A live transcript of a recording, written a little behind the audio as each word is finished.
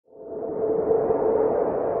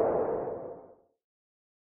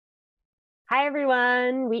Hi,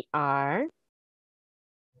 everyone. We are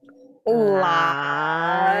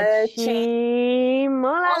LaChiMoLaLa.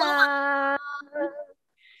 LaChiMoLaLa.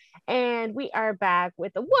 And we are back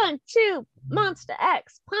with the 1-2 MONSTA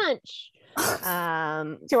X punch.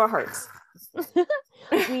 To our hearts.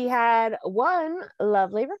 We had one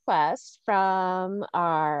lovely request from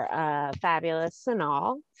our fabulous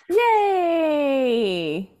Sonal.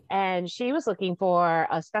 Yay! And she was looking for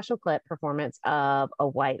a special clip performance of A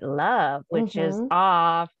White Love, which is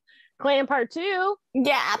off Clan Part 2.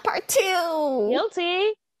 Yeah, part 2.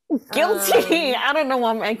 Guilty. I don't know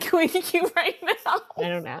why I'm echoing you right now. I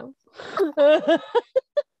don't know.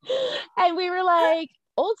 And we were like,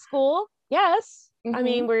 old school. Yes. I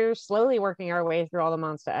mean, we're slowly working our way through all the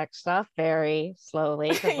MONSTA X stuff, very slowly,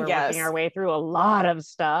 because we're working our way through a lot of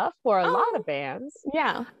stuff for a lot of bands.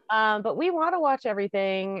 Yeah. But we want to watch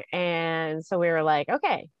everything. And so we were like,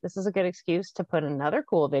 okay, this is a good excuse to put another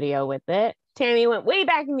cool video with it. Tammy went way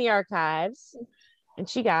back in the archives and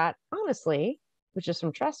she got, honestly, which is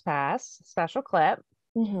from Trespass, special clip.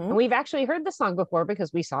 And we've actually heard the song before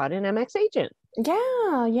because we saw it in MX Agent.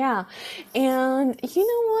 Yeah. And you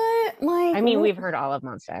know what? Like, I mean, we've heard all of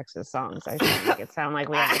MONSTA X's songs. I should make it sound like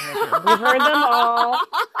we haven't heard them. We've heard them all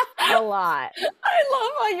a lot. I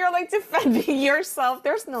love how you're like defending yourself.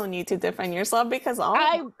 There's no need to defend yourself because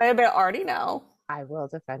I already know. I will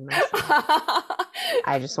defend myself.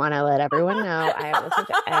 I just want to let everyone know I have listened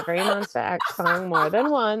to every MONSTA X song more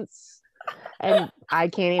than once. And I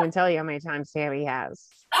can't even tell you how many times Tammy has.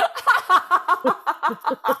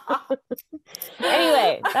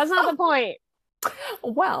 Anyway, that's not the point.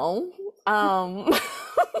 Well,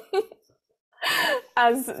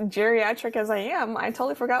 as geriatric as I am, I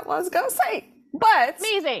totally forgot what I was gonna say. But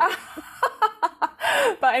amazing.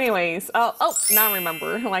 But anyways, now I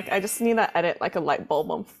remember. Like I just need to edit like a light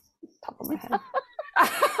bulb on top of my head.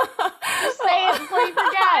 Say it before you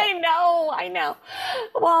forget. I know.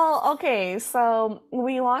 Well, okay, so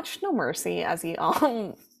we watched No Mercy, as you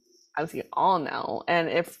all know, and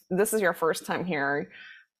if this is your first time here,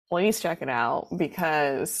 please check it out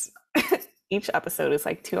because each episode is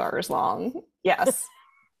like 2 hours long. Yes.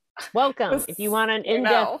 Welcome. If you want an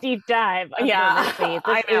in-depth deep dive of No Mercy,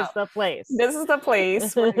 this is the place. This is the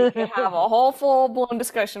place where you can have a whole full-blown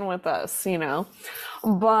discussion with us, you know.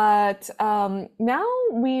 But now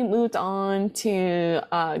we moved on to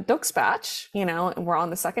Dispatch, you know, and we're on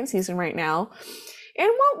the 2nd season right now.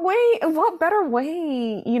 In what better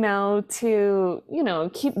way, you know, to, you know,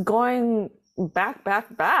 keep going back. Bring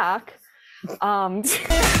it back.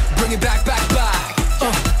 Bring it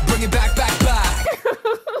back.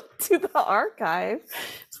 To the archive.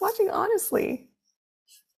 It's watching honestly.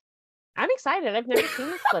 I'm excited. I've never seen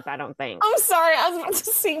this clip, I don't think. I'm sorry, I was about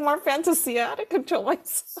to sing more Fantasia. I had to control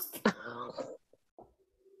myself.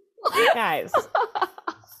 Guys,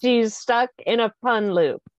 she's stuck in a pun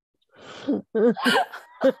loop.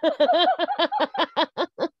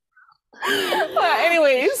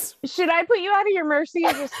 Anyways. Should I put you out of your mercy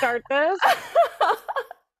to start this?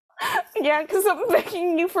 Yeah, because I'm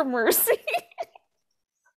begging you for mercy.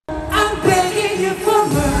 I'm begging you for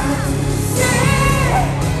mercy.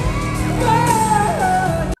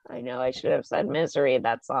 I know I should have said misery.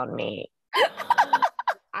 That's on me.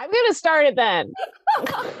 I'm gonna start it then.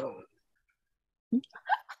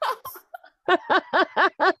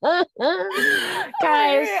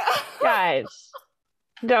 Guys,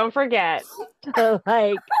 don't forget to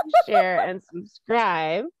like, share, and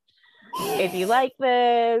subscribe. If you like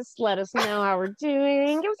this, let us know how we're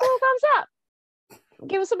doing. Give us a little thumbs up.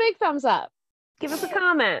 Give us a big thumbs up. Give us a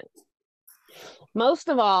comment. Most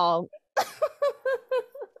of all,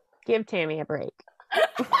 give Tammy a break.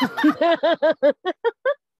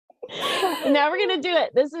 Now we're going to do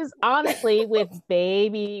it. This is honestly with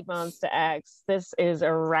baby MONSTA X. This is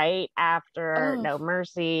right after No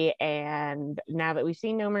Mercy. And now that we've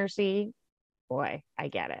seen No Mercy, boy, I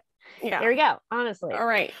get it. Yeah. Here we go. Honestly. All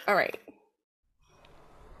right.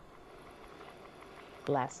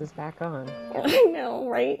 Bless is back on. I know,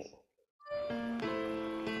 right?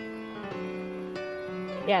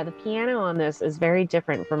 Yeah, the piano on this is very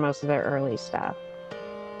different from most of their early stuff.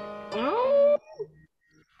 Look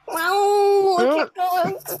at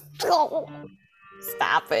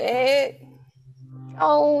stop it.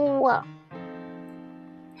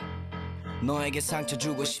 너에게 상처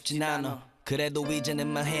주고 싶진 않아. 그래도 이제는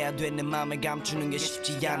말해야 되는 맘을 감추는 게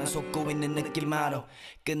쉽지 않은 속고 있는 느낌마로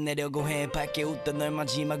끝내려고 해 밝게 웃던 널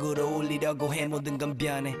마지막으로 울리려고 해 모든 건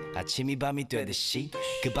변해 아침이 밤이 되듯이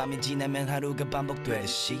그 밤이 지나면 하루가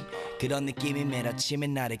반복되듯이 그런 느낌이 매일 아침에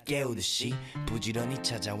나를 깨우듯이 부지런히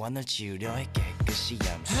찾아와 널 지우려 해 깨끗이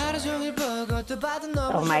하루 종일 보고 또 봐도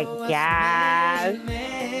너무 Oh my 좋았어. God.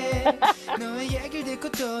 너의 얘기를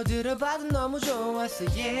듣고 또 들어봐도 너무 좋았어.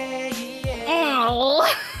 Yeah, yeah. Oh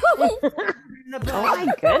my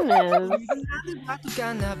goodness.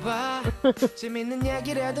 똑같나 봐. 재밌는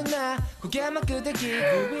얘기라도 나 고개만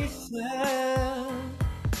끄덕이고 있어.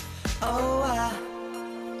 Oh,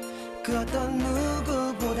 그 어떤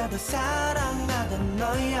누구보다도 사랑하던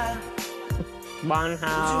너야.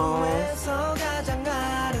 Monhouse. 우주에서 가장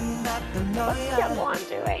아름답던 너야. What's One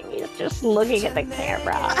doing? He's just looking at the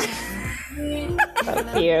camera. So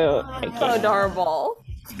cute. I So can't. adorable.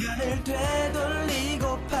 시간을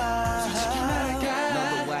되돌리고파.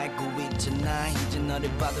 너도 알고 있잖아 이제 너를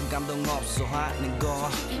봐도 감동 없어 하는 거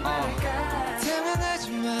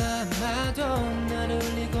당황하지 마 아마도 나를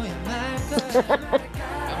울리고야 말걸.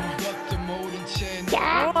 아무것도 모른 채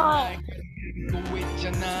너를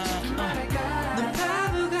있잖아. 넌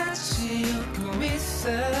바보같이 웃고 있어.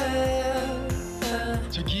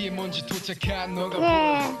 저기에 먼지 도착한 너가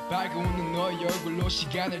보여 밝아오는 너의 얼굴로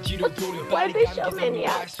시간을 뒤로 돌려 Why they show many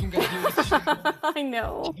I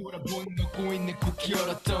know. 돌아본 넣고 있는 쿠키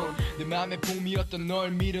열었던 내 맘에 봄이었던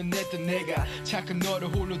널 밀어냈던 내가 착한 너를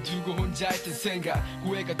홀로 두고 혼자 했던 생각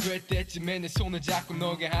후회가 될 때쯤에 내 손을 잡고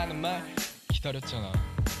너가 하는 말 기다렸잖아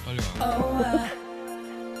빨리 와.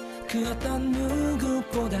 그 어떤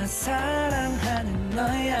누구보다 사랑하는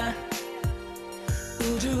너야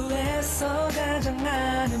우주에서 가장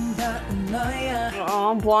아름다운 너야.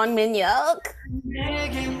 Oh, blonde minyak.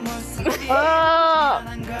 내게 무슨 Oh.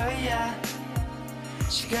 일이 거야.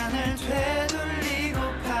 시간을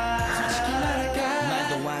되돌리고파.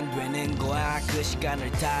 말도 안 되는 거야 그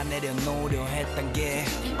시간을 다 내려놓으려 했던 게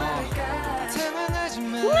당황하지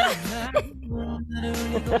마. 나를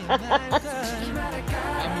울리고야 말걸.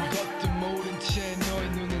 아무것도 모른 채 너의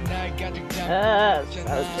눈은 날 가득 담고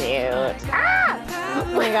So cute. Ah! Oh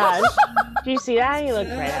my gosh. Do you see that? He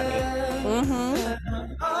looked right at me.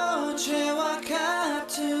 어제와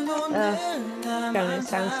같은 오늘 Gonna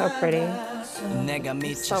sound so pretty. 내가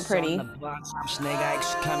So pretty. 미쳤었나 봐 잠시 내가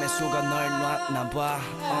익숙함에 속아 널 놨나 봐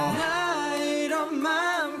나 이런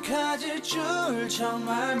마음 가질 줄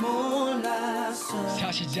정말 몰랐어.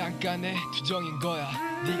 사실 잠깐의 투정인 거야.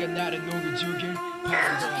 네가 나를 녹여주길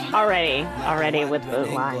바란 거야. Already with the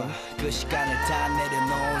line. 그 시간을 다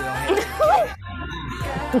내려놓으려 해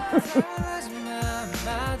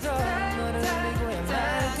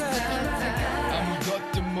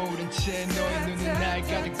아무것도 모른 채 너의 눈은 날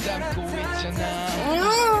가득 담고 있잖아.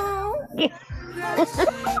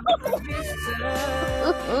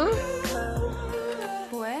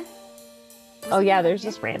 뭐해? Oh yeah, there's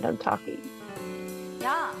just random talking.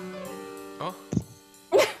 야,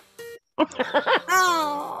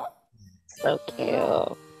 So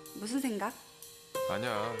cute. 무슨 생각?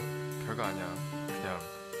 아니야, 별거 아니야. 그냥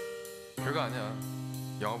별거 아니야.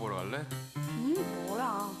 영화 보러 갈래?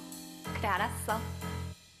 뭐야? 그래, 알았어.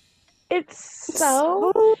 It's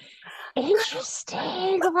so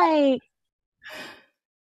interesting. Like,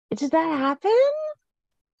 did that happen?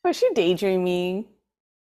 Was she daydreaming?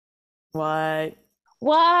 What?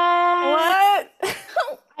 What?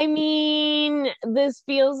 I mean, this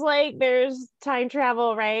feels like there's time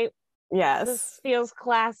travel, right? Yes. This feels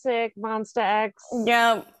classic MONSTA X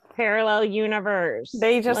Yeah. parallel universe.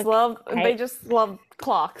 They just Like, they just love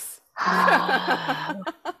clocks.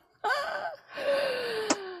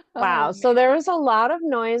 Wow. So there was a lot of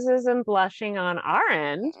noises and blushing on our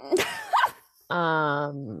end.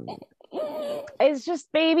 It's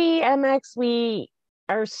just baby MX.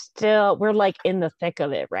 We're like in the thick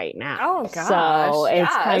of it right now. Oh gosh. So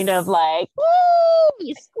it's kind of yes. like,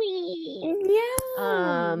 woo, sweet.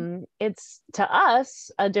 Yeah. It's to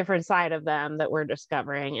us a different side of them that we're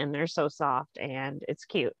discovering, and they're so soft and it's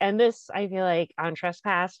cute. And this, I feel like on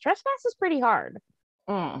Trespass is pretty hard.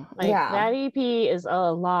 Like yeah. that EP is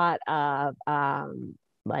a lot of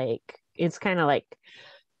like it's kind of like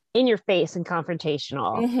in your face and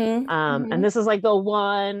confrontational. And this is like the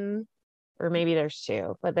one, or maybe there's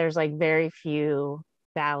two, but there's like very few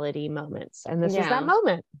ballady moments, and this is that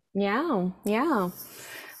moment. Yeah. Yeah.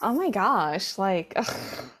 Oh my gosh. Like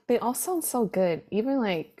they all sound so good, even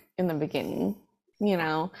like in the beginning, you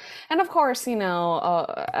know. And of course, you know,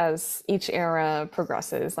 as each era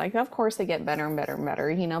progresses, like of course they get better and better and better,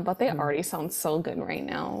 you know, but they already sound so good right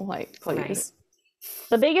now. Like, please.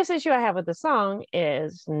 The biggest issue I have with the song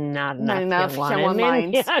is not enough Hyungwon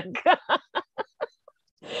lines.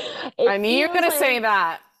 I knew you were gonna say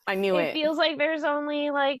that. I knew it. It feels like there's only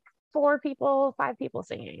like 5 people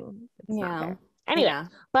singing. It's not fair. Anyway,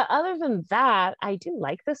 but other than that, I do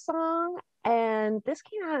like this song. And this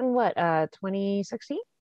came out in what, 2016?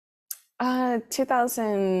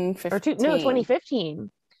 2015.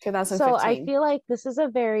 2015. 2015. So I feel like this is a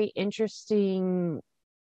very interesting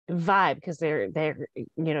vibe because they're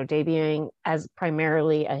debuting as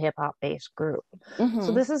primarily a hip-hop based group.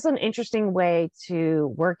 So this is an interesting way to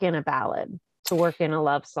work in a ballad, to work in a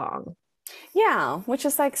love song. Yeah, which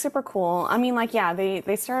is like super cool. I mean, like, yeah,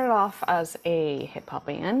 they started off as a hip hop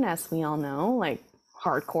band, as we all know, like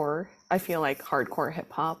hardcore. I feel like hardcore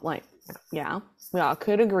hip hop, like, yeah, we all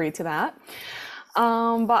could agree to that.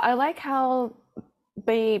 But I like how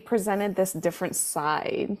they presented this different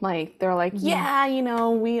side. Like, they're like, yeah, you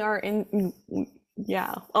know, we are in,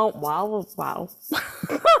 yeah. Oh, wow.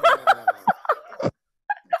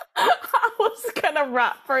 I was gonna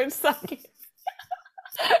rap for a second.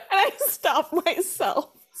 And I stopped myself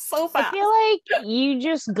so fast. I feel like you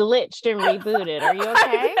just glitched and rebooted. Are you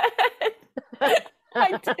okay?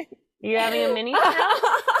 I did. You having a mini smell?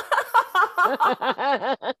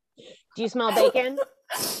 Do you smell bacon?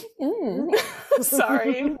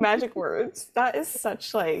 Sorry, magic words. That is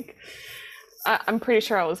such like, I'm pretty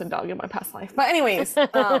sure I was a dog in my past life. But anyways,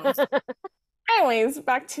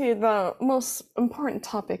 back to the most important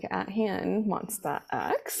topic at hand, MONSTA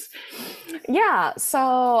X. Yeah,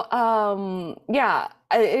 so yeah,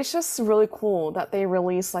 it's just really cool that they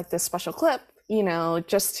released like this special clip, you know,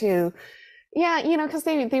 just to, yeah, you know, because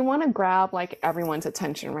they want to grab like everyone's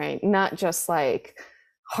attention, right? Not just like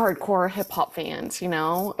hardcore hip hop fans, you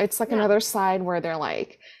know? It's like another side where they're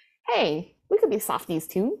like, hey, we could be softies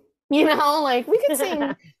too, you know? Like we could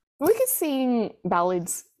sing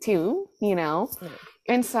ballads too, you know?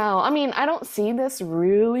 And so, I mean, I don't see this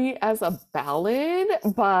really as a ballad,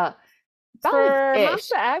 but for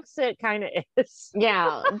MONSTA X, it kind of is.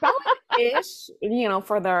 Yeah, ballad-ish, you know,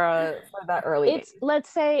 for that early. It's, let's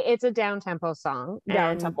say it's a down tempo song.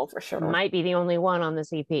 Down tempo for sure. Might be the only one on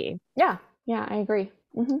this EP. Yeah, I agree.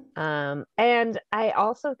 And I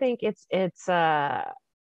also think it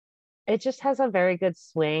just has a very good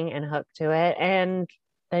swing and hook to it. And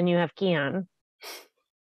then you have Kihyun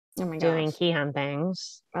doing Kihyun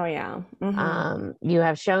things. Oh yeah. You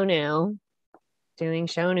have Shonu doing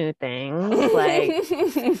Shonu things, like,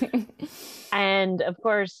 and of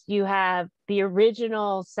course you have the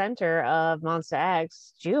original center of MONSTA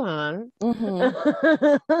X, Jooheon.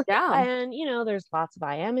 Yeah, and you know, there's lots of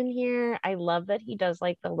IM in here. I love that he does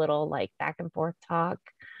like the little like back and forth talk.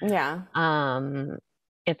 Yeah.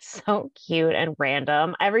 It's so cute and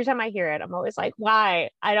random. Every time I hear it, I'm always like,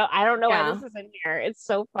 why? I don't know why this is in here. It's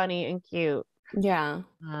so funny and cute. Yeah.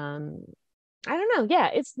 I don't know.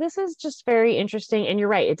 Yeah, this is just very interesting. And you're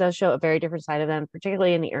right, it does show a very different side of them,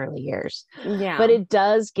 particularly in the early years. Yeah. But it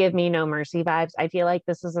does give me No Mercy vibes. I feel like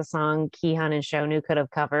this is a song Kihyun and Shonu could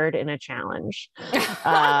have covered in a challenge.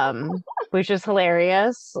 Which is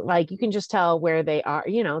hilarious. Like you can just tell where they are,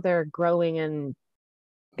 you know, they're growing and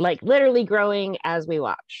like literally growing as we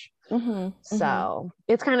watch. So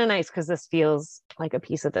it's kind of nice because this feels like a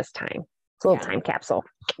piece of this time. It's a little time capsule.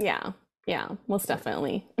 Yeah, most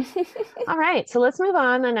definitely. All right, so let's move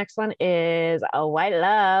on. The next one is a White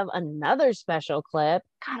Love, another special clip.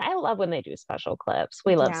 God, I love when they do special clips.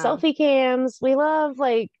 We love selfie cams. We love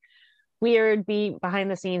like weird behind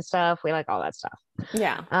the scenes stuff. We like all that stuff.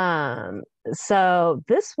 Yeah. So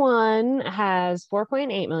this one has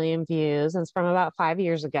 4.8 million views and it's from about 5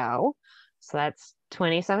 years ago. So that's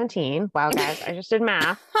 2017. Wow, guys, I just did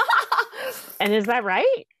math. And is that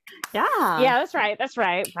right? Yeah, that's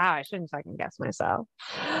right. Wow, I shouldn't second guess myself.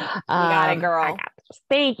 You got it, girl. I got this.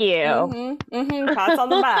 Thank you. Pats on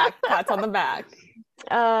the back.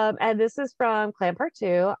 And this is from Clan Part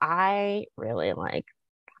 2. I really like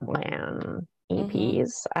Clan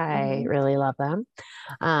EPs. I really love them.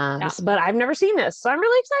 But I've never seen this, so I'm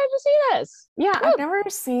really excited to see this. Yeah, I've never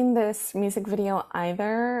seen this music video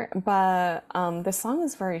either, but the song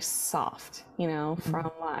is very soft, you know, from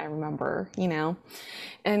what I remember, you know.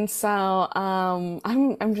 And so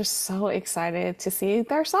I'm just so excited to see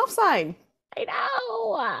their soft side. I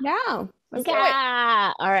know. Yeah. Let's do it.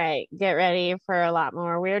 All right, get ready for a lot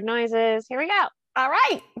more weird noises. Here we go. All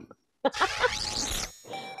right.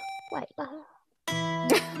 White Love.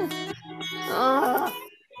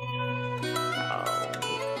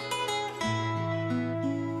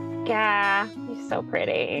 Yeah, he's so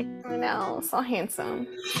pretty. I know, so handsome.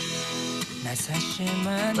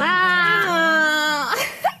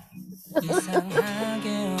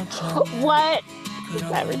 What? Is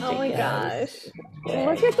that ridiculous? Oh my gosh.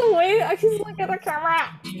 Look at the way he's looking at the camera.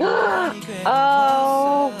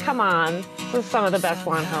 Oh, come on. This is some of the best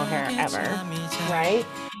Wonho hair ever. Right?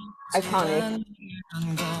 Iconic.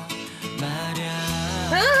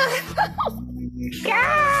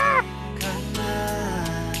 Yeah!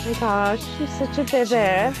 Oh my gosh, he's such a baby.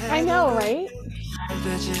 I know, right?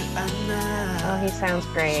 Oh, he sounds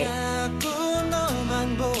great.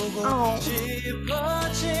 Oh.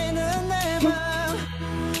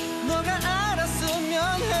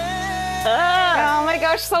 Oh my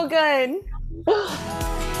gosh, so good.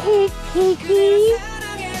 Kiki.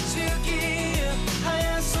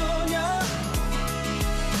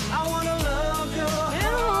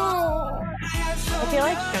 I feel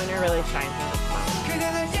like Shona really shines in this song.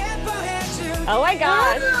 Oh my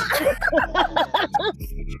gosh.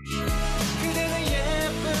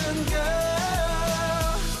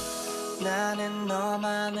 나는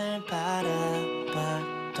너만을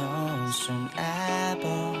바라봤던 순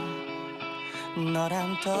ever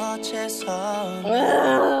너랑 더 최선을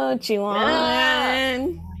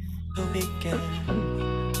Jiwon. 있게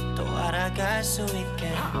또 알아갈 수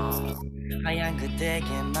있게 하얀 그대의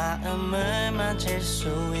마음을 만질 수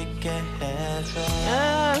있게 해줘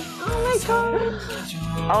Oh my god.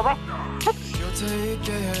 Oh my 곁에 있게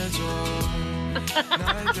해줘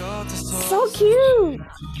나의 곁에서 So cute.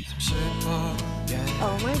 싶어 yeah.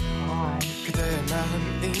 Oh my god. 그대의 마음이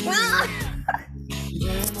내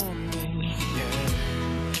몸이 yeah.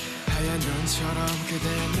 하얀 눈처럼 그대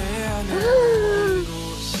내 안에 보이고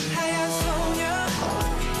싶어 하얀소녀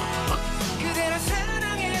그대를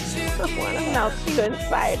사랑해줄게 I want to melt you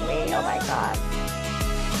inside me. Oh my god.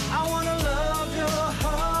 I wanna love you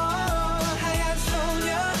하얀소녀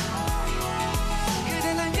그대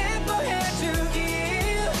날 예뻐해주길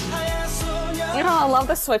하얀소녀 You know, I love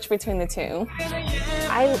the switch between the two.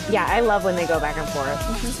 I love when they go back and forth.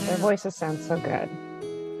 Their voices sound so good.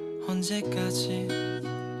 언제까지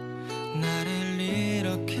나를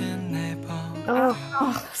이렇게 내버려가요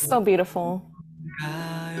Oh, so beautiful.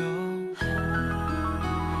 하얀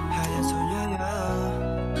소녀야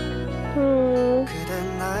그대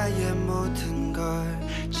나의 모든 걸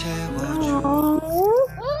채워줘요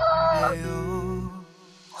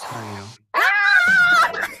사랑해요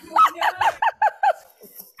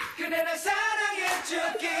그대 날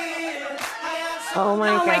사랑해주길 Oh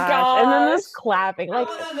my Oh my gosh. And then this gosh. clapping. Like,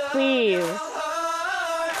 please.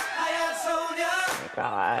 하얀 소녀 Oh my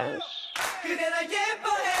gosh. 그대 날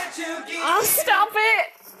예뻐해주길 Oh, stop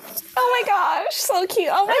it. Oh my gosh, so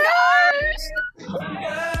cute. Oh my gosh.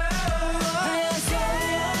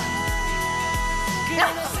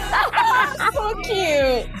 So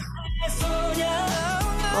cute.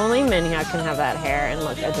 Only Minhyuk can have that hair and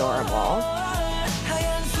look adorable.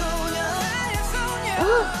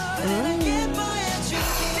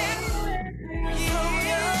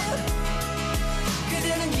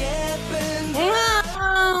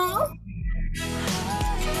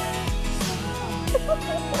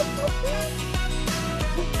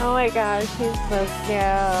 Oh my gosh, he's so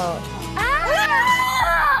cute.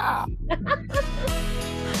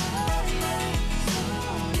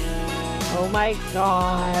 Oh my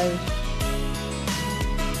gosh.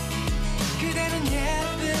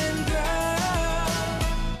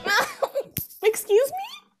 Excuse me?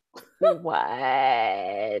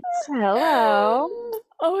 What? Hello.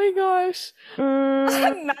 Oh my gosh. Mm.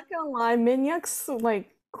 I'm not gonna lie, Minhyuk's like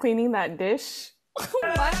cleaning that dish.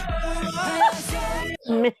 What?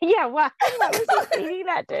 Yeah, why was he cleaning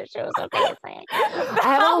that dish? It was amazing. I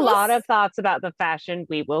have a lot of thoughts about the fashion.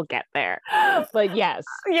 We will get there. But yes.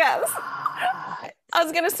 Yes. I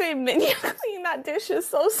was gonna say Minhyuk cleaning that dish is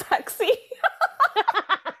so sexy.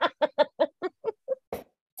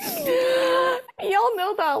 Y'all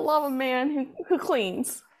know that I love a man who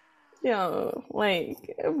cleans. You know,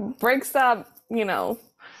 like breaks that,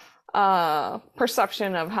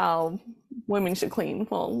 perception of how women should clean.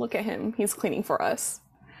 Well, look at him. He's cleaning for us.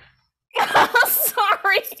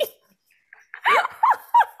 Sorry.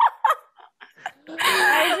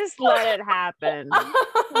 I just let it happen.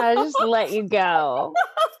 I just let you go.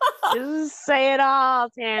 Just say it all,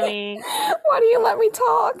 Tammy. Why do you let me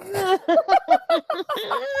talk?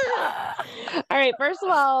 All right, first of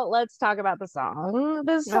all, let's talk about the song.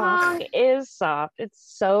 The song is soft. It's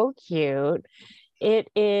so cute. It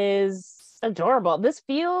is adorable. This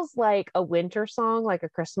feels like a winter song, like a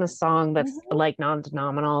Christmas song that's like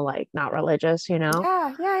non-denominational, like not religious,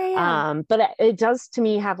 Yeah. But it does to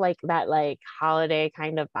me have like that like holiday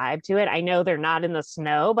kind of vibe to it. I know they're not in the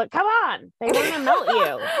snow, but come on, they want to melt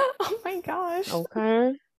you. Oh my gosh.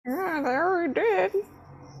 Okay. Yeah, they already did.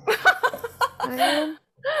 I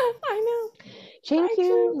know.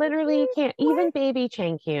 Changkyun literally can't. Even baby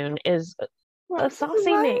Changkyun is a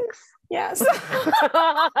saucy minx. Yes.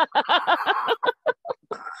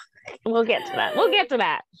 We'll get to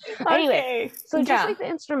that. Anyway, Okay. so just like the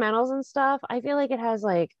instrumentals and stuff, I feel like it has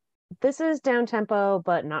like, this is down tempo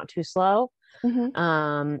but not too slow.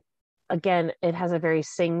 Again, it has a very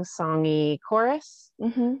sing-songy chorus.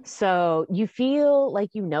 So you feel like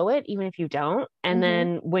you know it even if you don't, and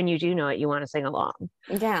then when you do know it, you want to sing along.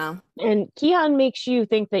 Yeah. And Kihan makes you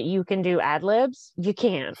think that you can do ad-libs. You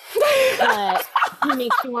can't. But he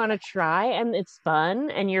makes you want to try, and it's fun,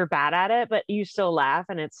 and you're bad at it, but you still laugh,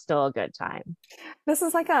 and it's still a good time. This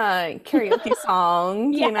is like a karaoke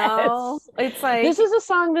song, you know? It's like, this is a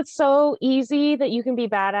song that's so easy that you can be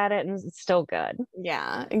bad at it and it's still good.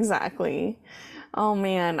 Yeah, exactly. Oh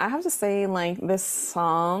man, I have to say, like, this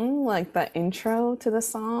song, like the intro to the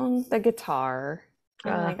song, the guitar, oh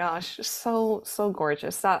my gosh, so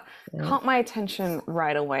gorgeous. That caught my attention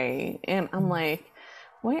right away. And I'm like,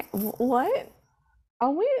 wait, what?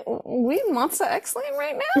 Are we MONSTA X Land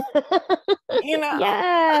right now? You know?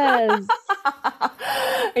 Yes.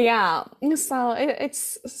 Yeah. So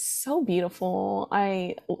it's so beautiful.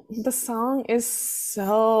 The song is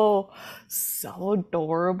so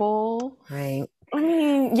adorable. Right. I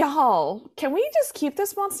mean, y'all, can we just keep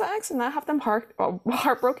this MONSTA X and not have them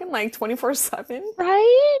heartbroken like 24/7?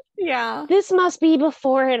 Right? Yeah. This must be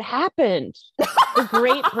before it happened. The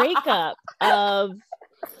great breakup of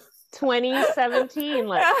 2017,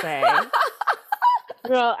 let's say.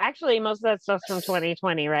 Well, actually, most of that stuff's from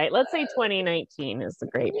 2020, right? Let's say 2019 is the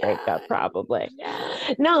great breakup, probably.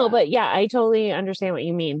 No, but yeah, I totally understand what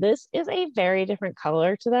you mean. This is a very different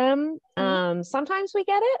color to them. Sometimes we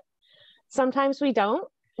get it, sometimes we don't.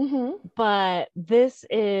 But this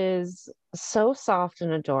is so soft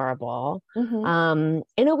and adorable. In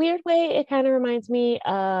a weird way, it kind of reminds me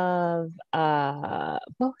of what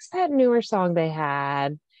was that newer song they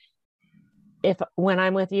had? If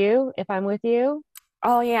I'm with you.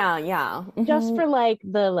 Oh yeah. Just for like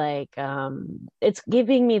it's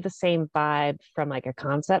giving me the same vibe from like a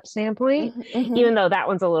concept standpoint, even though that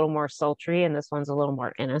one's a little more sultry and this one's a little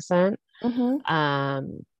more innocent.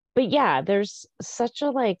 But yeah, there's such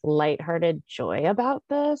a like lighthearted joy about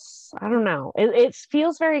this. I don't know. It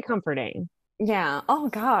feels very comforting. Yeah. Oh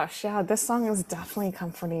gosh, yeah, this song is definitely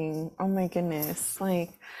comforting. Oh my goodness.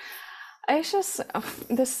 Like, it's just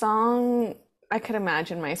this song, I could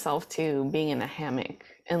imagine myself too being in a hammock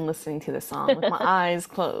and listening to the song with my eyes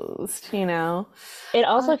closed, you know? It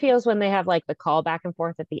also feels, when they have like the call back and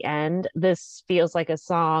forth at the end, this feels like a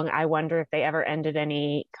song. I wonder if they ever ended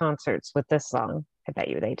any concerts with this song. I bet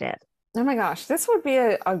you they did. Oh my gosh, this would be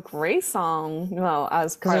a great song, well,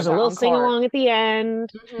 as because there's a little sing along at the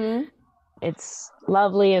end. It's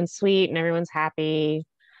lovely and sweet, and everyone's happy.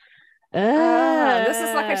 This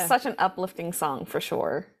is like such an uplifting song for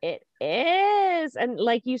sure. It is, and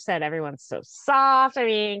like you said, everyone's so soft. I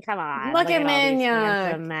mean, come on, look at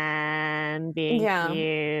handsome men being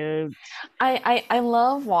cute. I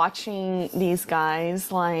love watching these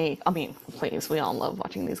guys. Like, I mean, please, we all love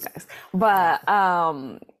watching these guys, but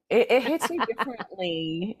it hits you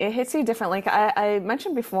differently. It hits you different. Like I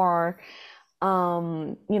mentioned before,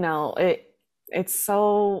 you know, it's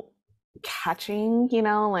so catching, you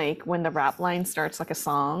know, like when the rap line starts like a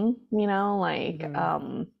song, you know, like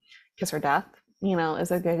Kiss or Death, you know,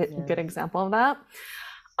 is a good example of that.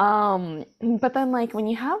 But then like when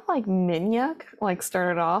you have like Minhyuk like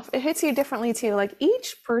started off, it hits you differently too. Like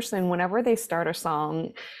each person, whenever they start a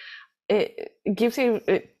song, it gives you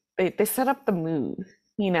they set up the mood,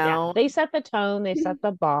 you know. They set the tone, they set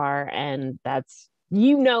the bar, and that's,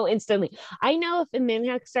 you know, instantly. I know if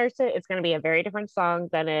Minhyuk starts it, it's going to be a very different song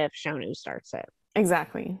than if Shonu starts it.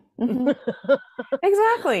 Exactly.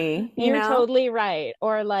 Exactly. You're totally right.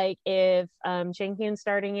 Or like if Jinghyun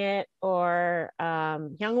starting it or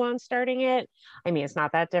Hyungwon starting it. I mean, it's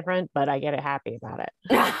not that different, but I get it happy about it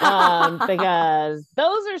because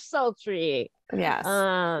those are sultry. Yes.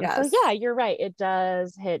 So yeah, you're right. It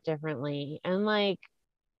does hit differently, and like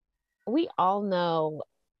we all know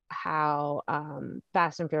how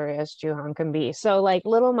fast and furious Jooheon can be. So like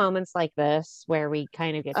little moments like this where we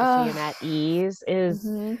kind of get to see him at ease is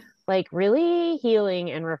like really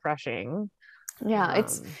healing and refreshing. Yeah,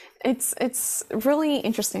 it's really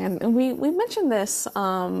interesting. And we mentioned this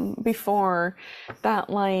before, that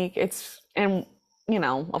like it's, and you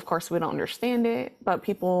know, of course we don't understand it, but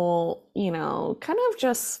people, you know, kind of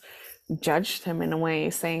just judged him in a way,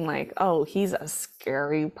 saying like, oh, he's a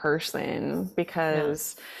scary person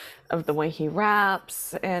because of the way he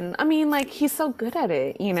raps. And I mean, like, he's so good at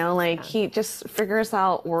it, you know, like he just figures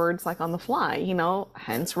out words like on the fly, you know,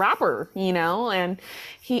 hence rapper, you know. And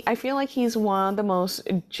I feel like he's one of the most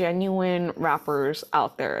genuine rappers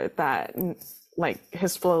out there, that like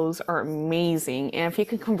his flows are amazing. And if he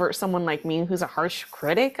can convert someone like me who's a harsh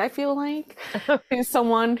critic, I feel like, to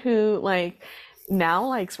someone who like now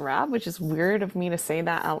likes rap, which is weird of me to say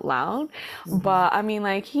that out loud. But I mean,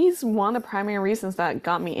 like, he's one of the primary reasons that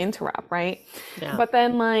got me into rap, right? Yeah. But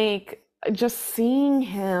then like just seeing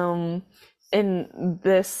him in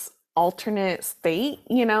this alternate state,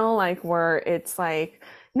 you know, like where it's like,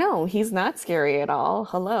 no, he's not scary at all.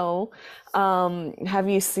 Hello. Have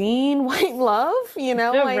you seen White Love? You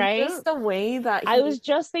know, like Right? just the way that I was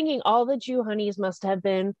just thinking all the Jew honeys must have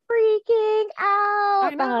been freaking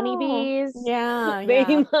out. The honeybees. Yeah,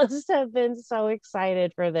 They must have been so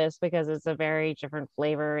excited for this because it's a very different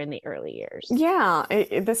flavor in the early years. Yeah,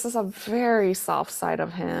 this is a very soft side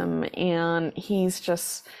of him, and he's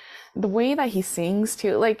just the way that he sings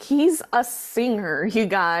too. Like, he's a singer, you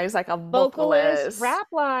guys, like a vocalist. Rap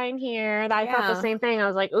line here. I thought the same thing. I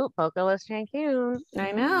was like, ooh, vocalist Cancun.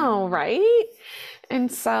 I know, right? And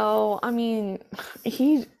so, I mean,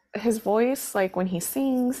 his voice, like when he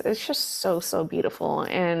sings, it's just so beautiful.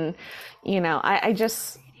 And you know, I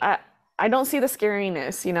don't see the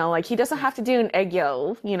scariness, you know, like he doesn't have to do an egg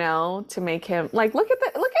yo, you know, to make him like look at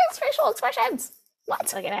his facial expressions.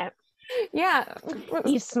 What? Look at it. Yeah.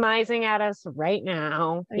 He's smizing at us right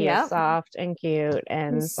now. He is soft and cute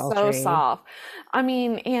and sultry. So soft. I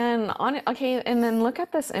mean, and and then look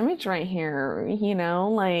at this image right here, you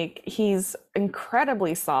know, like he's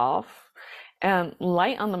incredibly soft and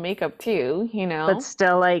light on the makeup too, you know. But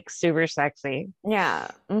still like super sexy. Yeah.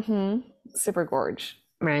 Super gorge.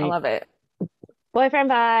 Right. I love it.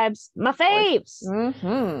 Boyfriend vibes, my faves.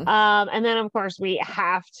 And then of course we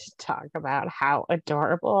have to talk about how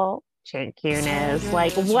adorable Cancun is.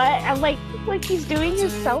 Like what? Like he's doing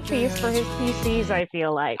his selfies for his PCs. I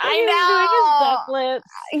feel like I know. Doing his ducklets.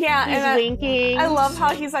 Yeah, he's and winking. I love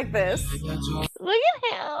how he's like this. Look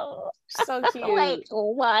at him. So cute. Like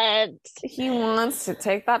what? He wants to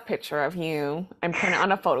take that picture of you and print it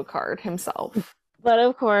on a photo card himself. But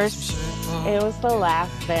of course, it was the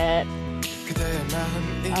last bit.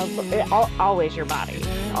 Always your body.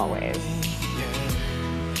 Always.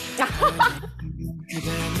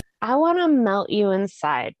 I want to melt you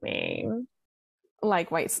inside me.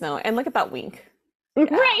 Like white snow. And look at that wink. Yeah.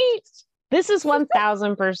 Right. This is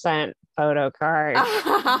 1000% photo card.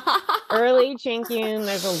 Early Cancun,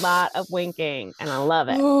 there's a lot of winking and I love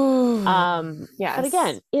it. Yes. But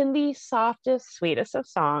again, in the softest, sweetest of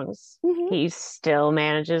songs, he still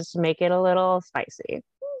manages to make it a little spicy.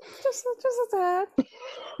 Just a tad.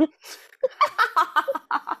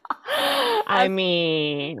 I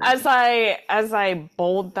mean, as I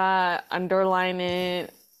bold that, underline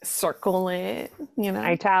it, circle it, you know,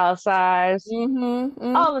 italicize,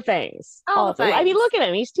 all the things. All the things. I mean, look at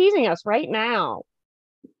him. He's teasing us right now.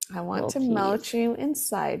 I want to melt you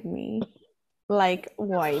inside me like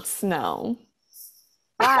white snow.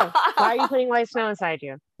 Why? Why are you putting white snow inside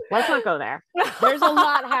you? Let's not go there. There's a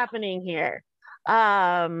lot happening here.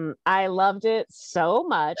 I loved it so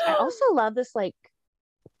much. I also love this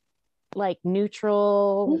like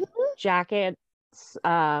neutral jacket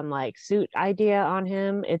like suit idea on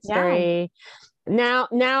him. It's very now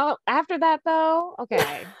after that though,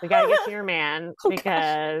 okay, we gotta get to your man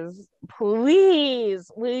because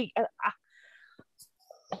please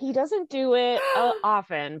he doesn't do it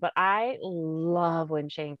often, but I love when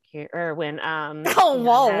I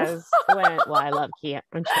love Keon,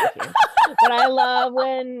 but I love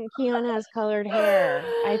when Keon has colored hair.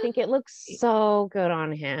 I think it looks so good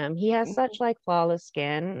on him. He has such like flawless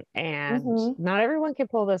skin, and not everyone can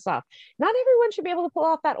pull this off. Not everyone should be able to pull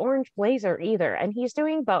off that orange blazer either, and he's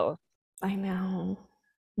doing both. I know.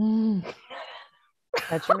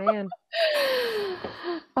 That's your man.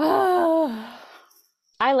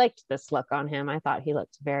 I liked this look on him. I thought he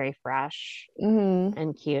looked very fresh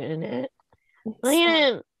and cute in it. Look at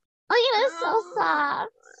him. Look at him, so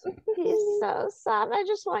soft. He's so soft. I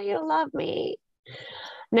just want you to love me.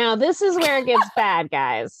 Now, this is where it gets bad,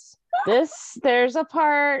 guys. There's a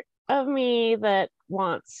part of me that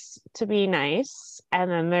wants to be nice,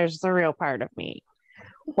 and then there's the real part of me.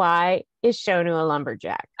 Why is Shonu a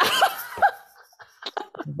lumberjack?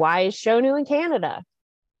 Why is Shonu in Canada?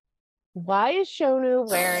 Why is Shonu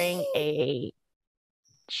wearing a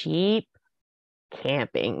cheap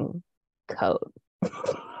camping coat?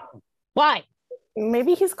 Why?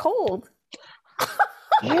 Maybe he's cold.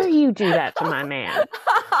 dare you do that to my man?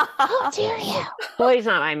 How dare you? Well, he's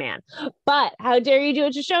not my man. But how dare you do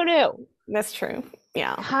it to Shonu? That's true.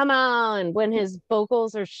 Yeah. Come on. When his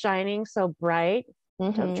vocals are shining so bright,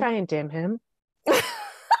 don't Mhm. try and dim him. He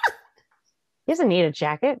doesn't need a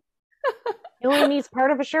jacket. He only needs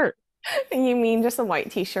part of a shirt. You mean just a white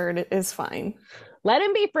t-shirt is fine. Let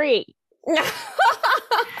him be free.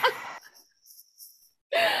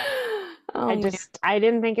 Oh, I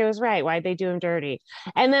didn't think it was right. Why'd they do him dirty?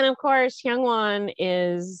 And then of course Hyungwon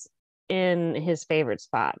is in his favorite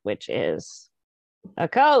spot, which is a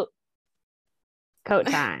coat. Coat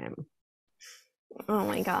time. oh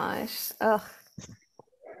my gosh. Ugh.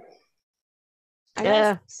 I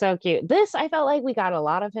Yeah, guess so cute. This, I felt like we got a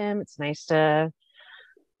lot of him. It's nice to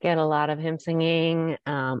get a lot of him singing.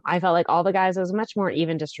 I felt like all the guys, it was much more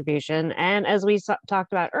even distribution. And as we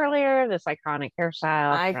talked about earlier, this iconic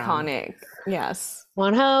hairstyle. iconic. Yes.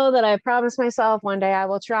 Wonho that I promised myself one day I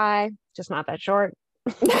will try, just not that short.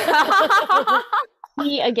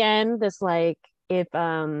 He, again, this like, if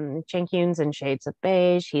Chankyoon's in shades of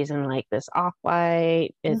beige, he's in like this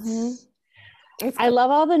off-white. It's I love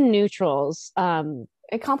all the neutrals.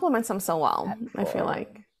 It complements them so well, I feel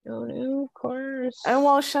like. Shonu, of course. Oh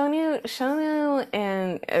well, Shonu,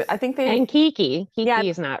 and I think they And Kiki. Kiki Yeah.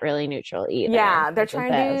 is not really neutral either. yeah, they're It's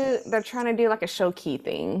the trying to do like a show key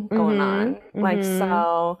thing going on. Like mhm.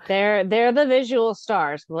 so They're the visual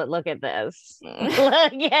stars. Look at this.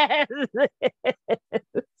 Look at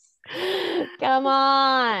this. Come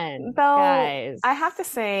on, Though guys. I have to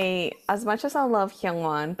say, as much as I love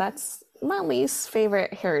Hyungwon, that's my least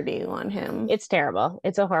favorite hairdo on him. It's terrible.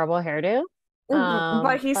 It's a horrible hairdo.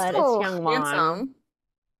 But he's but still it's Hyungwon. handsome.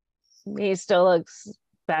 He still looks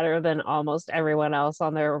better than almost everyone else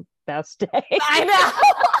on their best day. I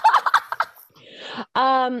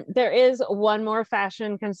know. There is one more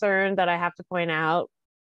fashion concern that I have to point out.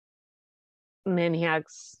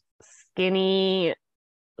 Minhyuk's skinny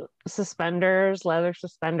suspenders, leather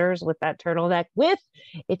suspenders with that turtleneck.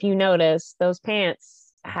 If you notice, those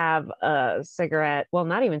pants have a cigarette. Well,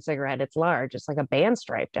 not even cigarette. It's large. It's like a band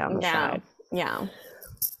stripe down the side. Yeah.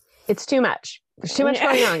 It's too much. There's too much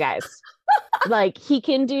going on, guys. Like he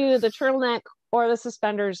can do the turtleneck or the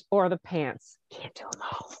suspenders or the pants. Can't do them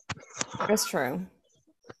all. That's true.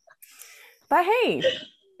 But hey,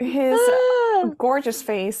 his gorgeous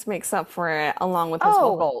face makes up for it along with his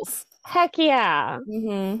vocals. Heck yeah.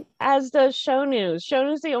 Mm-hmm. As does Shonu.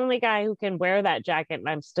 Shonu's the only guy who can wear that jacket, and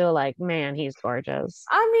I'm still like, man, he's gorgeous.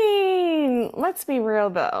 I mean, let's be real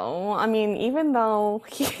though. I mean, even though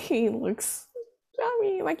he looks, I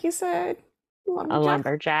mean, like you said, A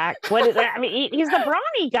lumberjack. What is that? I mean, he's the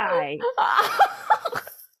brawny guy.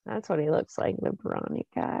 That's what he looks like, the brawny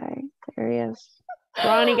guy. There he is.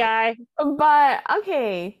 Brawny guy. But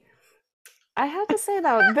okay. I have to say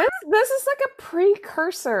though, this is like a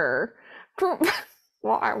precursor.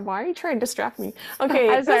 Why are you trying to distract me? Okay,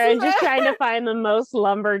 I'm sorry. I'm just trying to find the most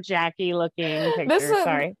lumberjacky looking picture.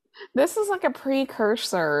 Sorry. This is like a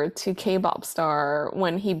precursor to K-pop star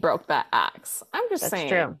when he broke that axe. I'm just saying.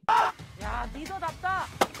 True.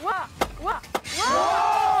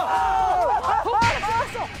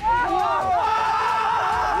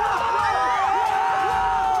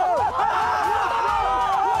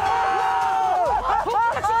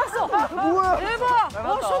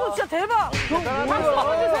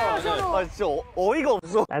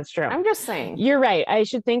 That's true. I'm just saying. You're right. I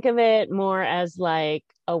should think of it more as like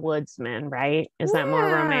a woodsman, right? Is that more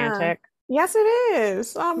romantic? Yes, it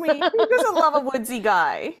is. I mean, who doesn't love a woodsy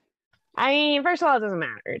guy? I mean, first of all, it doesn't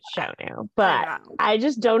matter. It's Shonu. But I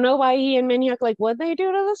just don't know why he and Minhyuk, like, what'd they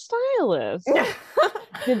do to the stylist?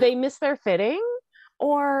 Did they miss their fitting?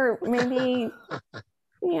 Or maybe,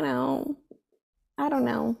 you know, I don't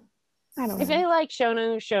know. I feel like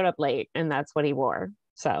Shonu showed up late and that's what he wore.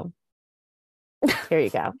 So here you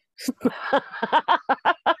go.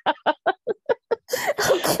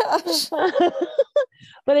 Oh gosh.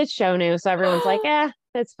 But it's Shonu, so everyone's like,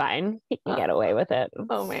 it's fine. He can get away with it.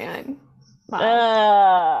 Oh man.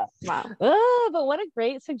 Wow. But what a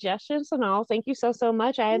great suggestion, Sonal. Thank you so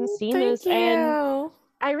much. I hadn't seen this. And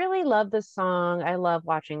I really love this song. I love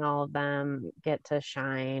watching all of them get to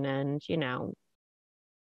shine, and you know,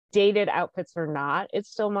 dated outfits or not,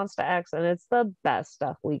 it's still MONSTA X, and it's the best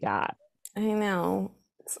stuff we got. I know.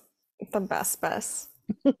 It's the best.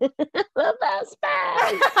 The best.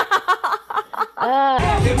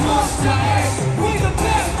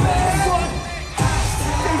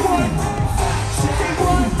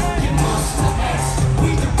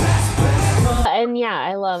 And yeah,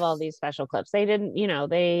 I love love all these special clips. They didn't,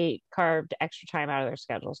 they carved extra time out of their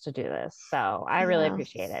schedules to do this. So I really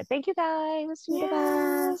appreciate it. Thank you guys. You're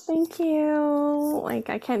the best. Thank you. Like,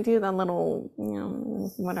 I can't do the little,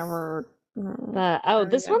 whatever.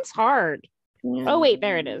 This one's hard. Yeah. Oh, wait,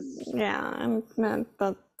 there it is. Yeah.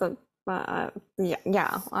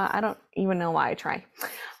 I don't even know why I try.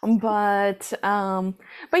 But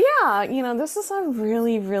yeah, this is a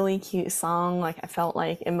really, really cute song. Like, I felt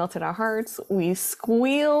like it melted our hearts. We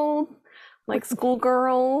squealed like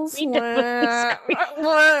schoolgirls when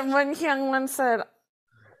Hyungwon said,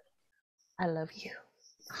 "I love you."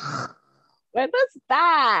 What was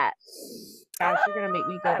that? Gosh, you're gonna make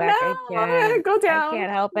me go back. No, I can't go down. I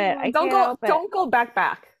can't help it. Don't go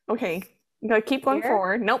back. Okay. You gotta keep going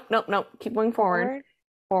forward. Nope. Keep going forward.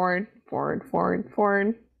 Forward.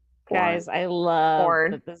 Guys, I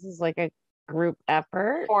love that this is like a group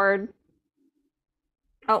effort. Forward.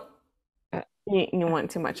 Oh, you want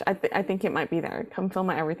too much. I think it might be there. Come film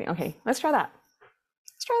my everything. Okay, let's try that.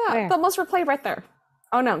 Where? The most replayed right there.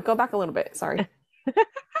 Oh no, go back a little bit. Sorry.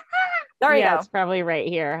 There you go. It's probably right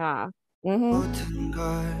here, huh? Mm-hmm.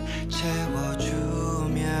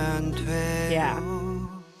 Yeah.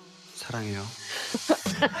 사랑해요.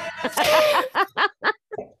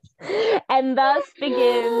 And thus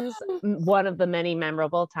begins one of the many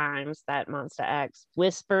memorable times that MONSTA X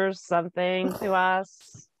whispers something to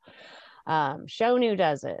us. Shonu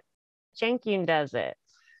does it. Jangkyun does it.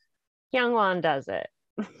 Hyungwon does it.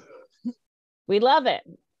 We love it.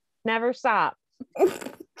 Never stop.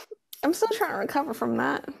 I'm still trying to recover from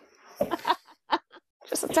that.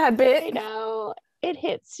 Just a tad bit. I know. It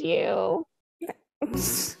hits you.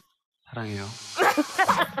 사랑해요.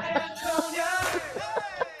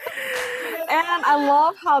 And I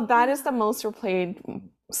love how that is the most replayed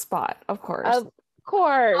spot, of course. Of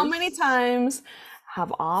course. How many times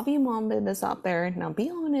have all of you Monbebes out there, now be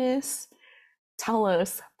honest, tell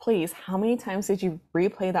us, please, how many times did you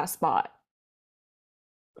replay that spot?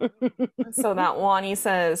 So that Wani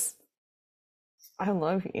says, I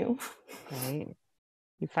love you. Right.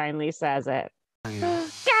 He finally says it.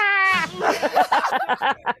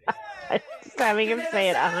 Just having him say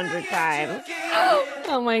it 100 times.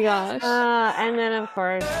 Oh my gosh. And then of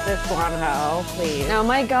course this Wonho, please. Oh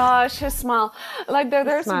my gosh, his smile. Like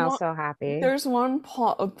there's smile so happy. There's one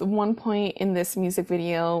point in this music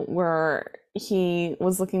video where he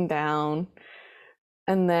was looking down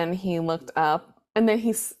and then he looked up and then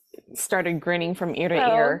he started grinning from ear to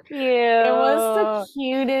ear. Cute. It was the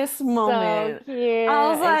cutest moment. So cute. I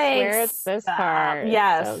was like, I swear it's this part.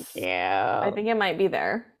 Yes. So cute. I think it might be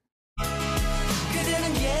there.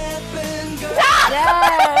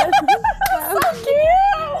 Yes. So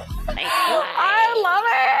cute. I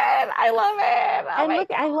love it. Oh And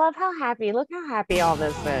look, I love how happy. Look how happy all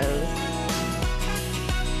this is.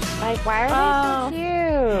 Like, why are they so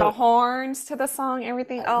cute? The horns to the song,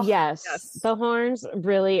 everything. Oh, yes. The horns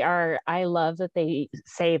really are. I love that they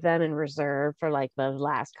save them in reserve for like the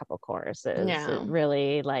last couple choruses. Yeah. It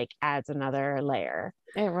really like adds another layer.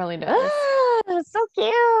 It really does. It's so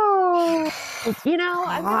cute.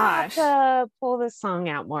 I'm gonna have to pull this song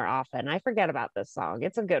out more often. I forget about this song.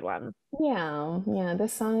 It's a good one. Yeah.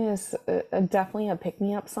 This song is definitely a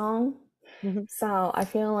pick-me-up song. Mhm. So I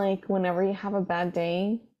feel like whenever you have a bad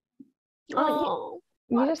day, you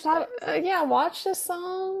just have watch this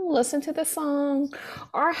song, listen to this song,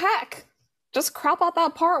 or heck, just crop out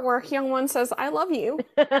that part where Hyungwon says "I love you."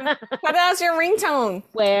 Put it as your ringtone.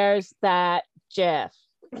 Where's that GIF?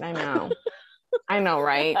 I know,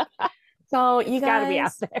 right? So you guys Gotta be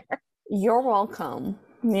out there. You're welcome.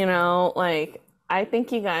 Like I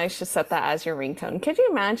think you guys should set that as your ringtone. Could you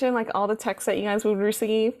imagine like all the texts that you guys would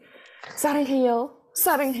receive? 사랑해요.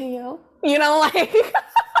 Like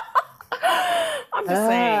I'm just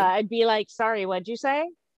saying. I'd be like, sorry, what'd you say?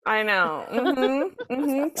 I know.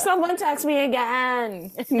 Someone text me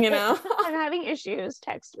again. I'm having issues.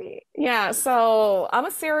 Text me. Yeah, so I'm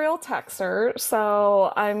a serial texter.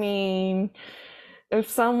 So I mean, if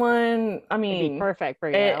someone, It'd be perfect for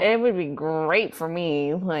you. it would be great for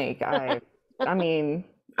me. Like I mean,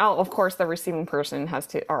 of course the receiving person has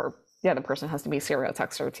to, or the other person has to be a serial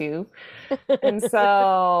texter too. And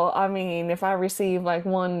so, I mean, if I receive like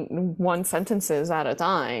one sentences at a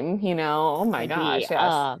time, oh my gosh,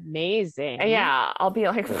 yes. Amazing. Yeah, I'll be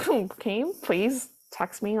like, can you please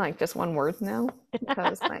text me like just one word now?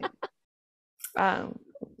 Because like,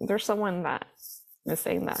 there's someone that is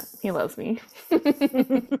saying that he loves me.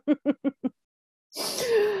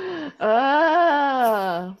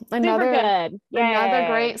 Another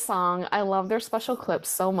great song. I love their special clips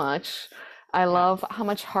so much. I love how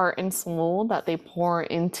much heart and soul that they pour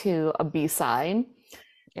into a B-side.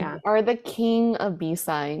 Yeah. are the king of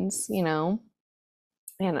B-sides, you know?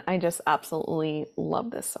 And I just absolutely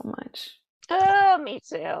love this so much. Oh, me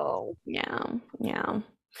too. Yeah.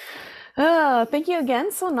 Thank you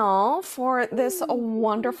again, Sonal, for this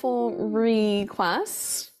wonderful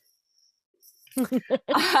request.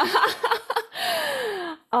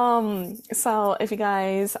 So if you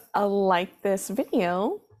guys like this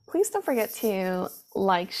video, please don't forget to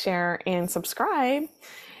like, share, and subscribe.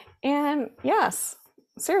 And yes,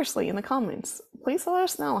 seriously, in the comments, please let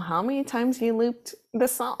us know how many times you looped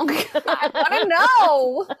this song. I want to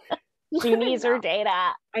know. She needs her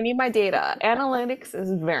data. I need my data. Analytics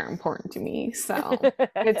is very important to me, so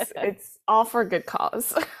it's all for a good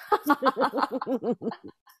cause.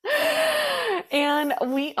 And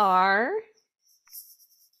we are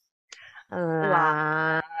LaChiMoLaLa.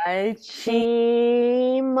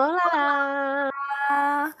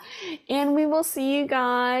 And we will see you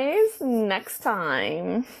guys next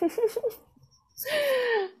time.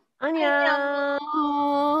 안녕.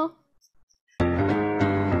 안녕.